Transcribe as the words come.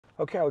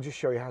Okay, I'll just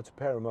show you how to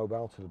pair a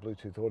mobile to the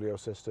Bluetooth audio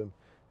system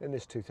in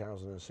this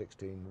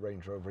 2016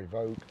 Range Rover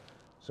Evoque.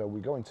 So we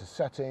go into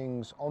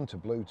settings, onto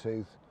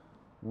Bluetooth,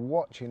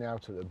 watching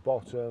out at the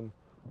bottom,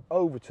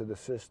 over to the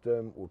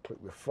system, we'll click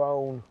the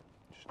phone,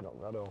 just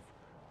knock that off,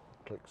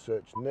 click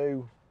search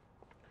new,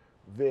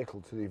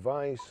 vehicle to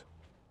device,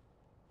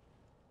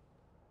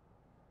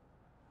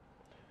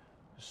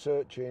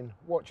 searching,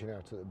 watching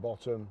out at the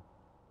bottom,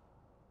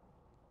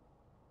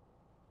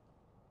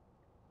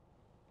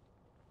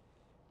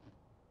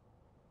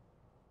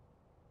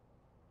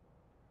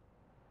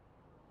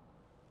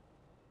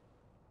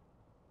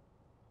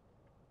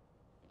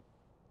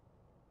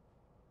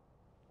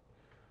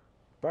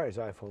 Barry's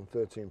iPhone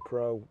 13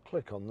 Pro,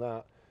 click on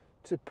that.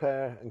 To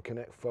pair and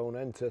connect phone,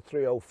 enter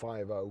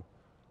 3050.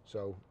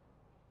 So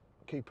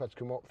keypads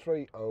come up,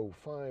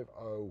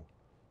 3050,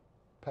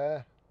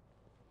 pair.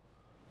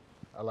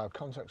 Allow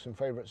contacts and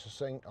favourites to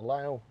sync,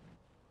 allow.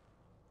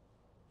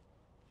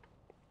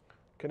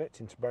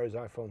 Connecting to Barry's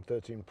iPhone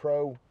 13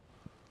 Pro.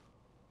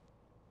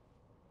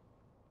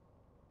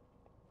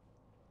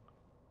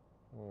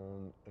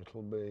 And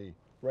it'll be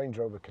Range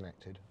Rover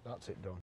connected, that's it done.